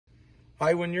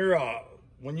Hey, when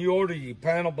you order your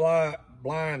panel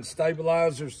blind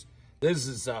stabilizers, this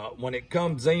is when it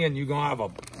comes in, you're gonna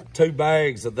have 2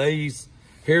 bags of these.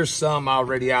 Here's some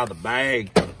already out of the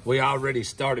bag. We already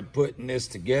started putting this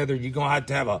together. You're gonna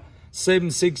have a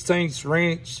 7/16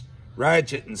 wrench,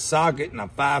 ratchet and socket, and a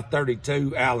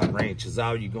 532 Allen wrench is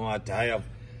all you're gonna have.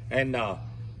 And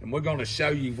we're gonna show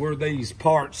you where these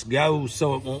parts go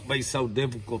so it won't be so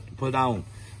difficult to put on.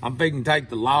 I'm thinking take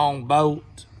the long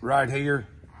bolt right here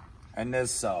and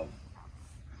this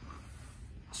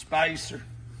spacer.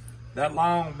 That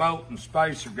long bolt and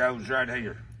spacer goes right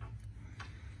here.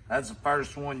 That's the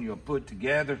first one you'll put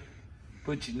together.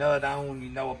 Put your nut on, you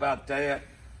know about that.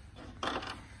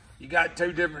 You got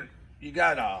 2 different, you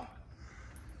got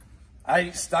 8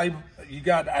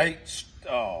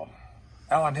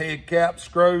 Allen head cap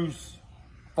screws.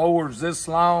 4 is this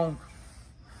long,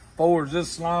 4 is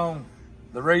this long.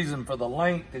 The reason for the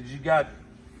length is you got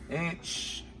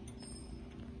 1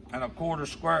 1/4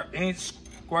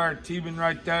 square tubing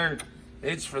right there.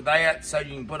 It's for that, so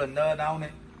you can put a nut on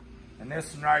it. And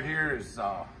this one right here is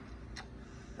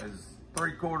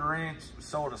 3/4 inch,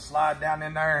 sort of slide down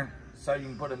in there so you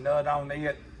can put a nut on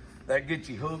it. That gets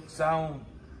you hooks on.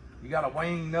 You got a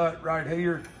wing nut right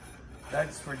here.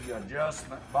 That's for your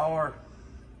adjustment bar.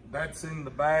 That's in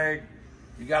the bag.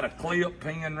 You got a clip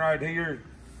pin right here.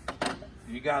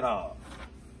 You got an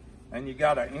 1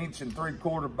 3/4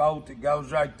 inch bolt that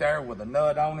goes right there with a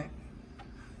nut on it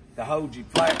to hold your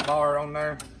flat bar on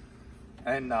there.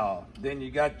 And then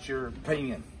you got your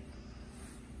pin.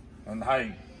 And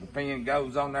hey, the pin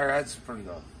goes on there. That's for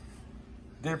the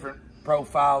different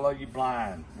profile of your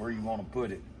blind, where you want to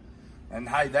put it. And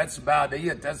hey, that's about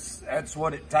it. That's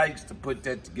what it takes to put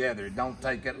that together. It don't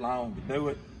take that long to do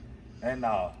it. And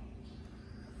I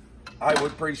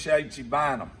would appreciate you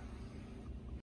buying them.